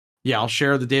yeah, I'll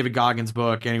share the David Goggins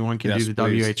book. Anyone can Yes, do the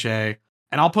please. WHA.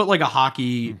 And I'll put like a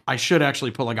hockey. I should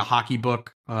actually put like a hockey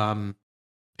book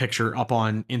picture up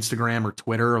on Instagram or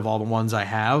Twitter of all the ones I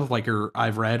have, like or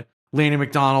I've read. Lanny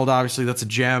McDonald, obviously, that's a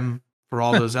gem for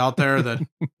all those out there that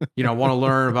want to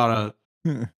learn about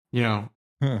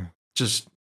just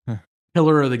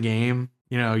pillar of the game.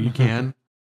 You can.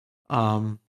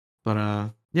 But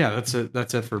yeah, that's it.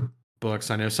 That's it for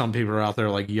books. I know some people are out there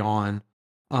like yawn.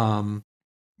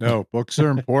 No, books are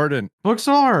important. Books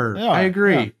are. Yeah, I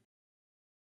agree. yeah.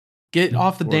 Get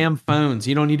off the damn phones.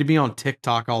 You don't need to be on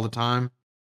TikTok all the time.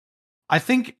 I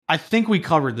think we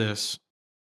covered this.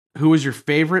 Who was your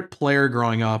favorite player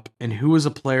growing up, and who was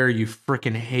a player you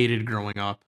freaking hated growing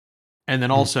up? And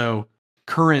then also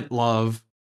current love,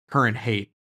 current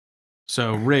hate.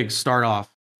 So Riggs, start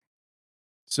off.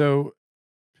 So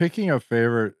picking a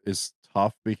favorite is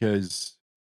tough because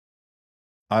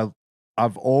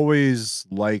I've always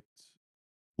liked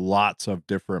lots of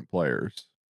different players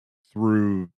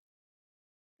through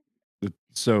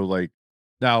the like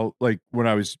now, like when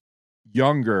I was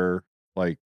younger,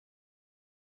 like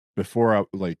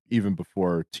even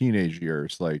before teenage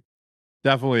years, like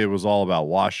definitely it was all about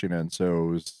Washington. So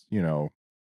it was,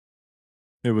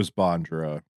 it was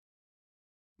Bondra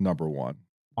number one.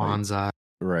 Bonsai.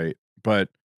 Right. But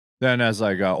then as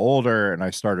I got older and I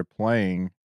started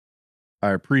playing, I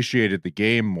appreciated the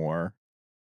game more.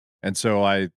 And so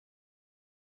I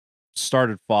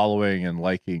started following and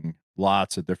liking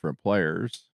lots of different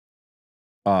players.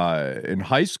 In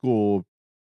high school,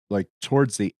 like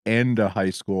towards the end of high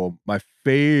school, my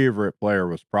favorite player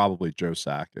was probably Joe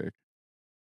Sakic.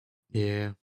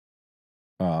 Yeah.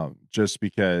 Just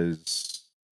because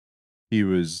he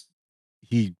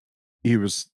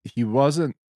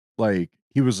wasn't like,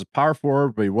 he was a power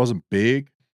forward, but he wasn't big.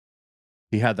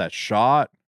 He had that shot.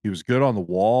 He was good on the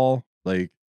wall.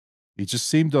 Like, he just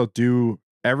seemed to do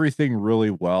everything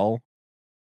really well.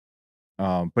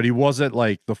 But he wasn't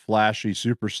like the flashy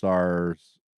superstars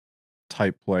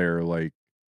type player like,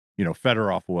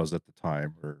 Fedorov was at the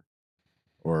time,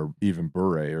 or even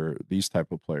Bure or these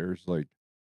type of players. Like,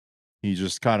 he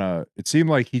just it seemed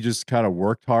like he just kind of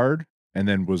worked hard and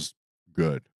then was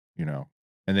good,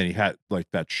 and then he had like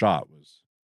that shot was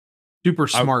super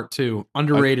smart too.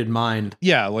 Underrated mind.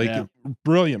 Yeah. Like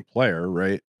brilliant player.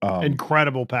 Right.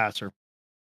 Incredible passer.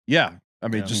 Yeah. I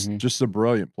mean, just a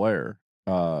brilliant player.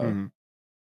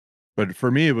 But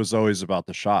for me, it was always about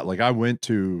the shot. Like I went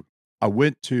to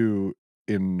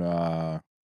in, I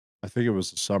think it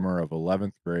was the summer of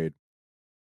 11th grade.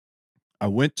 I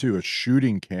went to a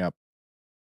shooting camp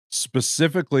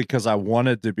specifically because I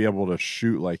wanted to be able to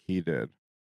shoot like he did.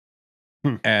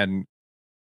 And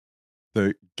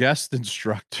the guest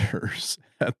instructors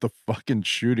at the fucking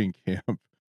shooting camp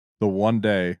the one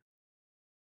day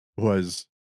was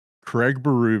Craig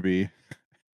Berube.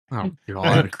 Oh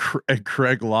God! And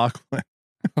Craig Lachlan.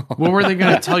 What were they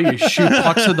going to tell you? Shoot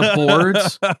pucks at the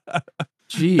boards?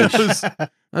 Jeez,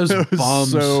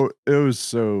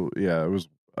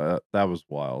 that was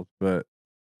wild. But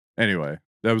anyway,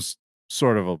 that was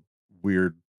sort of a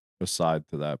weird aside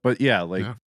to that. But yeah,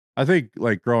 I think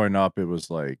like growing up, it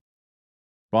was like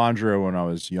Bondra when I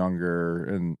was younger,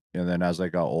 and then as I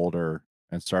got older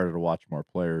and started to watch more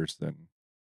players, then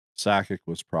Sakic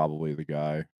was probably the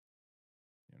guy.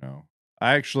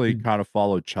 I actually kind of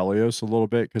followed Chelios a little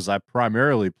bit because I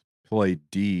primarily played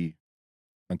D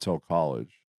until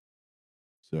college.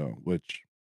 So, which,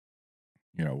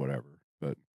 whatever.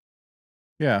 But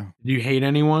yeah. Do you hate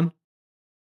anyone?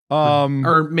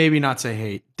 Or maybe not say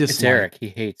hate. Dislike. It's Eric. He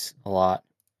hates a lot.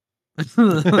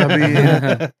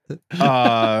 I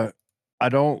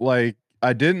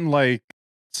didn't like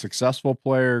successful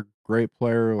player, great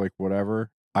player, like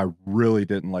whatever. I really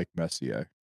didn't like Messier.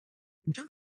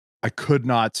 I could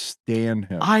not stand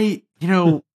him. I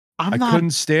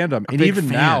couldn't stand him. And even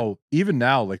fan.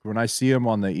 now, like when I see him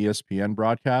on the ESPN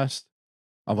broadcast,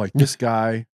 I'm like, this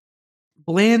guy.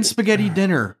 Bland spaghetti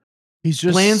dinner. He's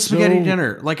just spaghetti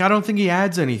dinner. Like, I don't think he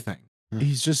adds anything.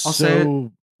 He's just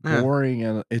boring,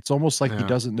 and it's almost like he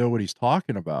doesn't know what he's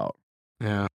talking about.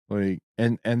 Yeah. Like,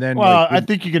 and then. Well, I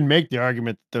think you can make the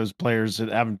argument that those players that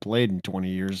haven't played in 20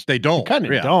 years, they don't.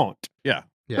 Kind of don't. Yeah.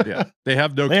 Yeah. They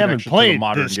have no they haven't connection played to the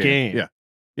modern this game.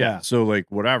 Yeah. So like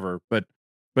whatever. But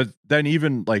then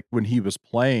even like when he was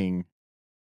playing,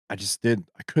 I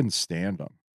couldn't stand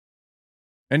him.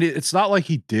 And it's not like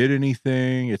he did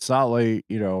anything. It's not like,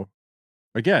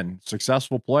 again,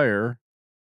 successful player,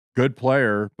 good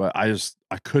player, but I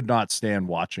could not stand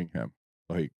watching him.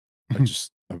 Like I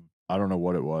don't know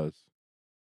what it was.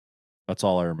 That's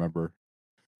all I remember.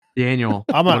 Daniel,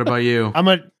 what about you?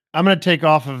 I'm gonna take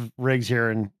off of Riggs here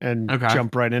and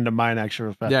jump right into mine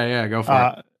actually. Yeah, go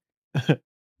for it.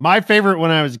 My favorite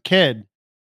when I was a kid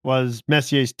was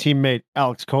Messier's teammate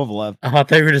Alex Kovalev. I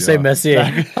thought you were going to say Messier.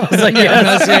 I was like,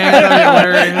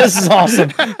 Messier. This is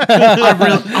awesome.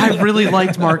 I really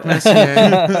liked Mark Messier.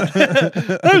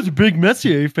 I was a big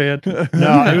Messier fan.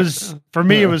 No, it was for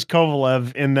me. It was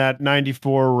Kovalev in that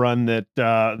 '94 run that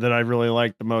I really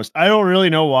liked the most. I don't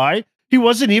really know why. He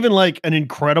wasn't even like an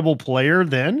incredible player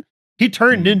then. He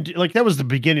turned into like that was the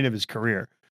beginning of his career.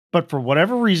 but for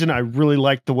whatever reason, I really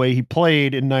liked the way he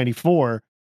played in '94,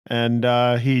 and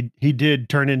he did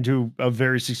turn into a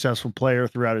very successful player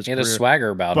throughout his He had a career. swagger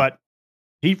about him. But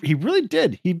he really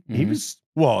did. He was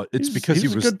Well, it's because he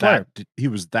he was a was good he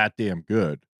was that damn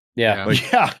good. Yeah.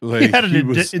 Like, yeah. like, he had an he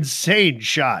was- insane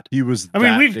shot. He was I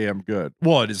mean, that damn good.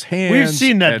 Well, his hands. We've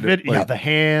seen that and, video. Yeah, like, the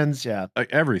hands. Yeah.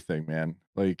 like everything, man.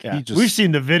 Like Yeah. he just. We've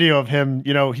seen the video of him.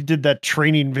 You know, he did that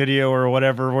training video or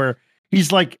whatever where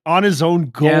he's like on his own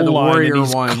goal Yeah, the line. Warrior and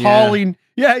he's one, yeah. calling.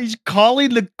 Yeah, he's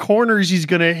calling the corners he's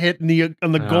gonna hit on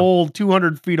the Yeah. goal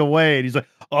 200 feet away, and he's like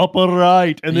upper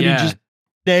right, and then Yeah. he just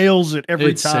nails it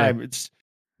every It's time. It's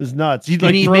nuts. He And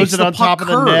like he throws makes it the on puck top of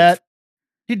the curve. net.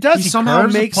 He does. He He somehow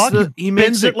curves makes the puck. the- he he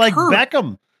bends makes it it like curve.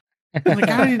 Beckham. Like,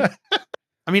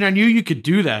 I mean, I knew you could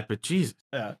do that, but Jesus.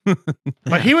 Yeah.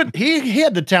 But he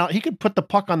had the talent. He could put the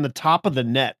puck on the top of the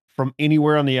net from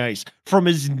anywhere on the ice, from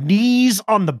his knees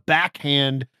on the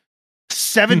backhand,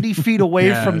 70 feet away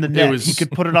Yeah, from the it net. was- He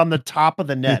could put it on the top of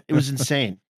the net. It was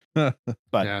insane. But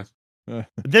Yeah.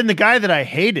 then the guy that I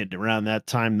hated around that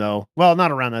time, though, well,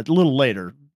 not around that, a little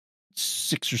later,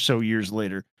 6 or so years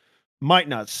later, might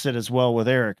not sit as well with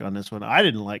Eric on this one. I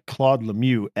didn't like Claude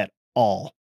Lemieux at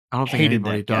all. I don't think Hated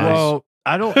anybody that guy. does. Well,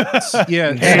 I don't.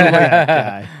 Yeah, Hated that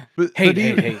guy. but, Hate, but hate,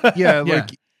 even, hate. yeah, Yeah. like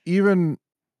even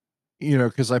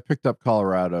because I picked up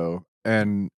Colorado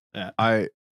and Yeah. I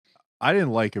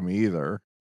didn't like him either,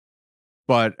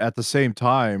 but at the same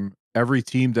time, every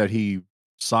team that he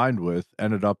signed with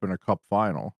ended up in a cup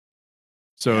final,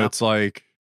 so Yeah. it's like,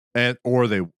 and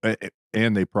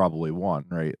they probably won,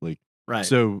 right? Like, Right.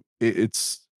 so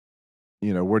it's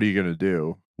what are you gonna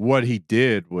do? What he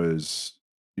did was,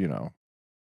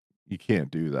 you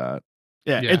can't do that.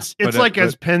 Yeah, Yeah. it's But, like but-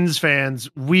 as Pens fans,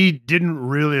 we didn't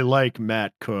really like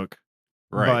Matt Cook,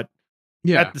 but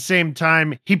yeah. at the same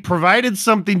time, he provided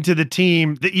something to the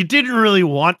team that you didn't really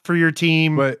want for your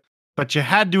team, but you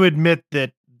had to admit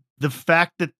that the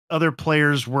fact that other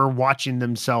players were watching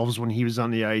themselves when he was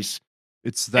on the ice,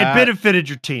 it's it that benefited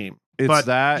your team. it's but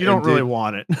that you don't and really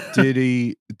want it.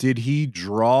 did he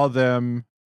draw them?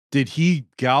 Did he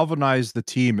galvanize the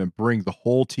team and bring the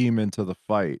whole team into the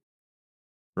fight?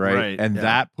 Right. And yeah.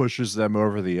 that pushes them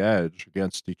over the edge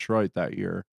against Detroit that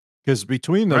year. Because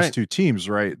between those Right. two teams,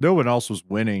 right, no one else was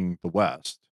winning the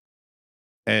West.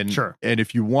 And Sure. and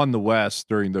if you won the West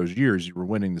during those years, you were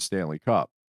winning the Stanley Cup.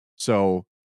 So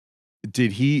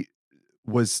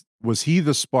was he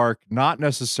the spark, not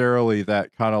necessarily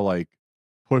that kind of like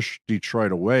pushed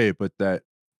Detroit away, but that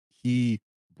he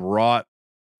brought,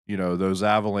 those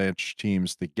Avalanche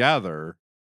teams together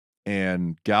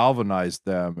and galvanized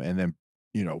them and then,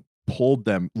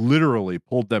 literally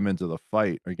pulled them into the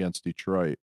fight against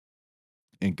Detroit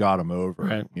and got them over.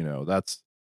 Right.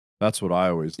 That's what I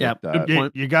always Yeah, looked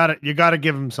at. you got to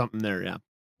give him something there. Yeah,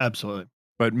 absolutely.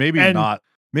 But maybe And- not.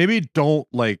 Maybe don't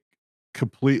like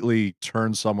completely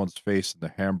turn someone's face into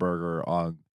hamburger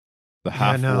on the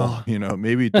half no. wall.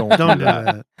 Maybe don't Don't do do that.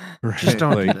 that. Right? Just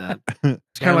don't like, do that.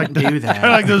 It's kind of like Don't do that. Kind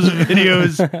of like those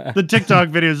videos, the TikTok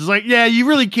videos. It's like, yeah, you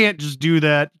really can't just do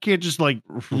that. You can't just like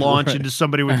launch Right. into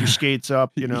somebody with your skates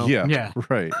up. Yeah. Yeah.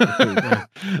 Right. Like,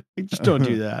 just don't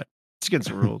do that. It's against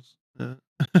the rules.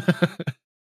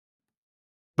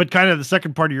 But kind of the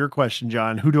second part of your question,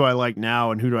 John, who do I like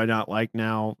now and who do I not like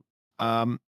now?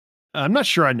 I'm not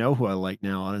sure I know who I like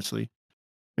now, honestly.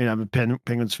 I mean, I'm a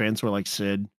Penguins fan, so I like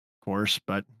Sid, of course,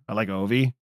 but I like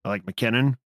Ovi. I like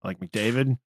McKinnon. I like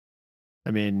McDavid.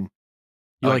 I mean,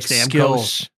 You I like skill.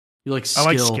 Stamkos. You like I skill.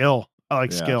 like skill. I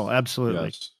like Yes. skill. Absolutely.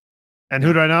 Yes. And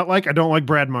who do I not like? I don't like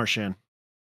Brad Marchand.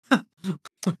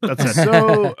 That's it.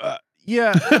 So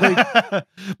yeah, like, but at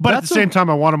the that's same time,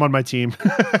 I want him on my team.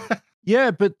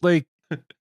 yeah, but like,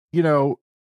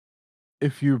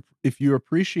 if you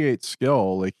appreciate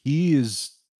skill, like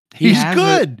He's has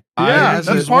good. I Yeah, think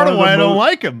that's he's part one of of the why I don't most-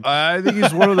 like him. I think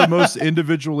he's one of the most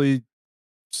individually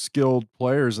skilled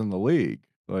players in the league.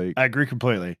 Like, I agree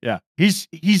completely. Yeah, he's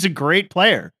a great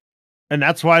player, and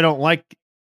that's why I don't like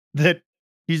that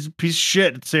he's a piece of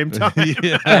shit at the same time.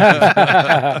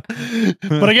 Yeah.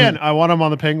 But again, I want him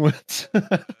on the Penguins.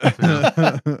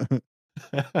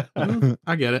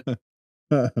 I get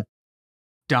it.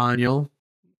 Daniel.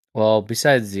 Well,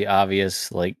 besides the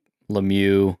obvious, like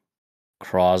Lemieux,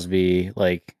 Crosby,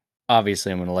 like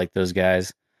obviously I'm gonna like those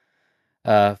guys.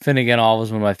 Finnegan All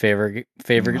was one of my favorite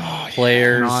Oh,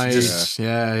 players. Nice. Just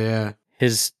Yeah.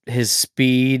 his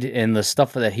speed and the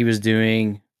stuff that he was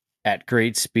doing at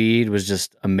great speed was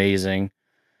just amazing.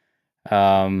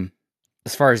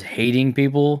 As far as hating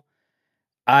people,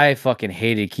 I fucking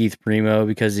hated Keith Primo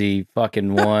because he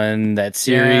fucking won that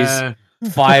series. Yeah.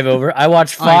 I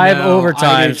watched five I do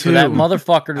overtimes for that too.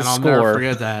 motherfucker to And I'll never score.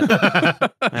 forget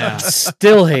that. Yeah.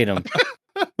 Still hate him.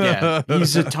 Yeah,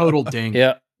 he's a total dink.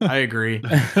 Yeah. I agree.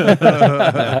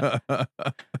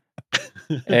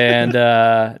 And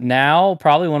now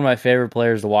probably one of my favorite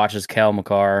players to watch is Cal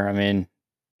McCarr. I mean,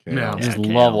 Yeah. just Cal,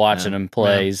 love watching yeah. him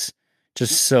play. He's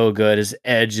just so good. His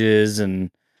edges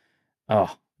and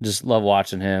just love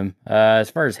watching him. As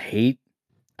far as hate,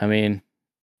 I mean,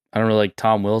 I don't really like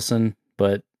Tom Wilson,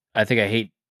 but I think I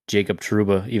hate Jacob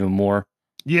Trouba even more.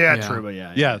 Yeah, Yeah. Trouba.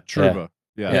 Yeah, Yeah, Trouba.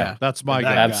 Yeah, Yeah. that's my That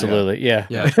guy. guy. Absolutely. Yeah.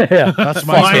 Yeah. That's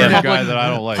my Fine. favorite Public- guy that I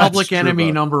don't like. Public It's enemy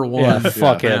Trouba. number one. Yeah,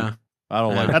 fuck him. Yeah. I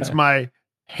don't Yeah. like. that's my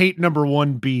hate number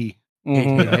 1B.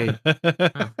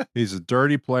 Mhm. Hey, He's a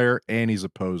dirty player and he's a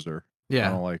poser. I yeah.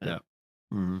 don't like Yeah. it.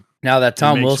 Mhm. Now that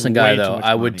Tom makes Wilson way guy, too though, much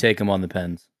I would money. take him on the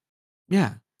Pens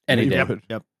Yeah. any day. Yep.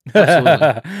 Yep.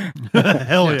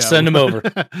 Hell yeah. Send him over.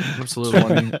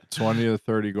 Absolutely. 20 to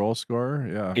 30 goal scorer.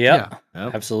 Yeah. Yep.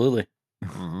 Yep. Absolutely.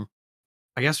 Mhm.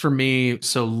 I guess for me,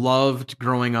 so loved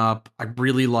growing up. I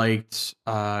really liked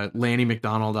Lanny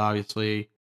McDonald, obviously.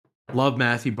 Loved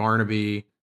Matthew Barnaby.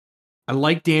 I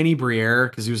liked Danny Briere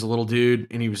because he was a little dude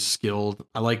and he was skilled.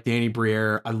 I like Danny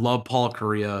Briere. I love Paul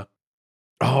Correa.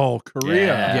 Oh, Korea.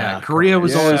 Yeah, Correa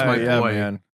was always my boy.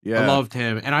 Man. Yeah. I loved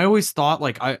him. And I always thought,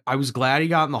 like, I was glad he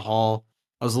got in the Hall.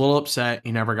 I was a little upset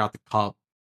he never got the cup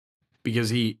because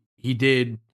he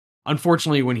did.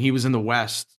 Unfortunately, when he was in the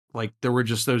West, like, there were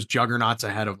just those juggernauts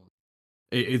ahead of him.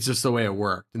 It's just the way it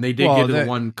worked. And they did Well, get to that- the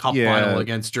one cup yeah. final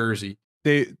against Jersey.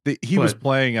 He was But-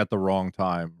 playing at the wrong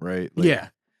time, right? Like, Yeah.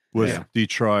 with Yeah.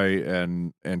 Detroit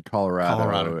and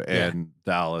Colorado, yeah. and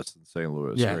Dallas and St.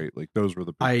 Louis, Yeah. right? Like those were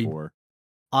the big I- four.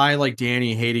 I, like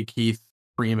Danny, hated Keith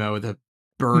Primo with a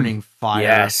burning fire.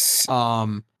 Yes.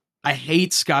 I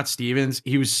hate Scott Stevens.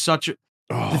 He was such a.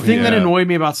 Oh, The thing that annoyed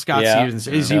me about Scott Yeah. Stevens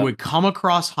is he Yeah. would come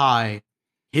across high,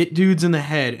 hit dudes in the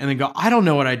head, and then go, I don't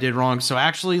know what I did wrong. So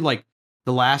actually, like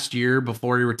the last year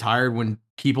before he retired, when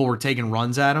people were taking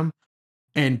runs at him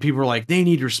and people were like, they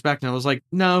need respect. And I was like,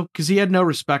 no, because he had no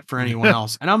respect for anyone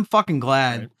else. And I'm fucking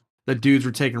glad that dudes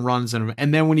were taking runs at him.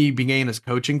 And then when he began his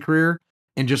coaching career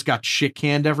and just got shit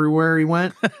canned everywhere he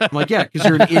went, I'm like, yeah, because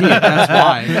you're an idiot.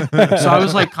 That's why. So I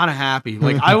was like kind of happy.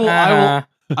 Like I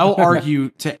will argue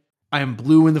to I am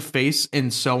blue in the face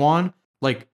and so on.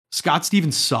 Like Scott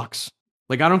Stevens sucks.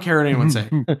 Like I don't care what anyone say.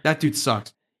 That dude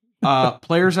sucks.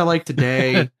 Players I like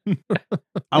today.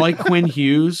 I like Quinn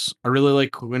Hughes. I really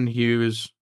like Quinn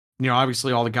Hughes. You know,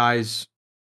 obviously all the guys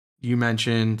you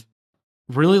mentioned.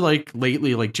 Really like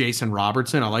lately, like Jason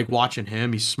Robertson. I like watching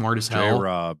him. He's smart as hell.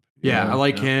 J-Rob. Yeah, I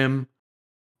like him.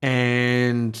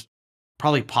 And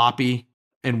probably Poppy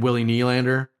and Willie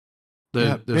Nylander.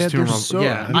 Yeah, Those man, two there's are- so-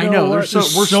 yeah, you I know know. what? We're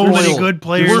There's so many spoiled. good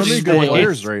players. We're There's so many good spoiled.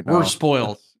 players right now. We're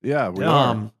spoiled. Yeah, we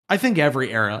are. I think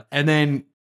every era. And then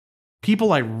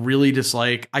people I really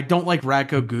dislike. I don't like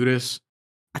Radko Gudas.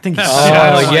 I think he's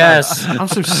Oh, so- yes. I'm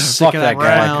so sick Fuck of that that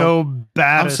guy. clown. Radko I'm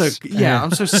Battis.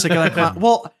 I'm so sick of that clown.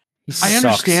 Well, He I sucks.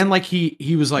 understand like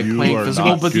he was like You playing are physical,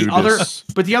 not but the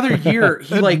Gudas. other year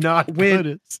he like not went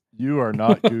good. You are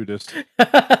not Judas.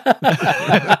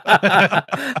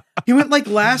 he went like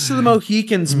last of the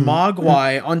Mohicans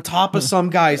Mogwai on top of some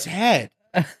guy's head.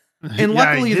 And Yeah,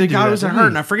 luckily he the did do guy that, wasn't didn't hurt, he?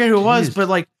 and I forget who it was, Jeez. but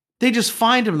like they just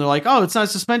find him. They're like, "Oh, it's not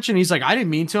suspension." He's like, "I didn't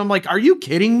mean to." I'm like, "Are you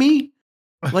kidding me?"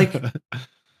 Like,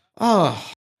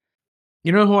 oh,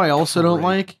 you know who I also don't Great.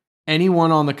 like?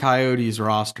 Anyone on the Coyotes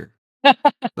roster.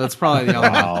 That's probably the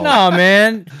other one. Wow. No,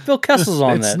 man. Phil Kessel's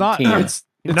on It's that not. team. It's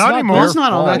Not not anymore. their He's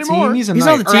not on fault. that team. He's a He's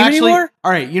knight. on the Or team actually, anymore?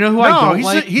 all right, you know who I No, don't he's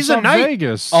like? he's on a knight.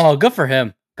 Vegas. Oh, good for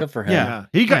him. Good for him. Yeah.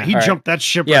 He Yeah. he All right. jumped that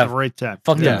ship Yeah. at the right time.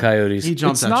 Fuck Yeah. them Coyotes. He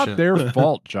jumped It's that not shit. their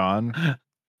fault, John.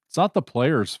 It's not the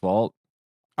player's fault.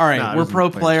 All right, Nah, it we're isn't pro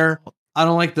the player. I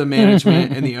don't like the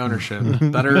management and the ownership.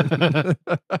 Better.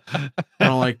 I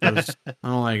don't like those. I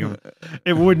don't like them.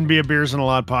 It wouldn't be a Beers and a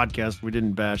Lot podcast if we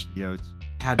didn't bash the Yotes.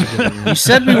 Had to get You them.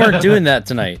 said we weren't doing that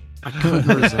tonight. I couldn't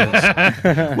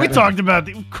resist. We talked about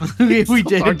the we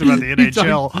did. talked about the We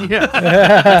NHL. talked- yeah.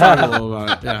 We talked a little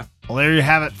about it. Yeah. Well, there you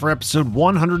have it for episode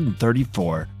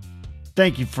 134.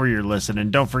 Thank you for your listen,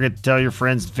 and don't forget to tell your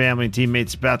friends and family and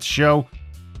teammates about the show,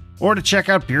 or to check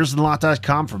out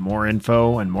beersandlot.com for more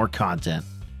info and more content.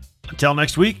 Until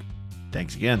next week,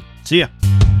 thanks again. See ya.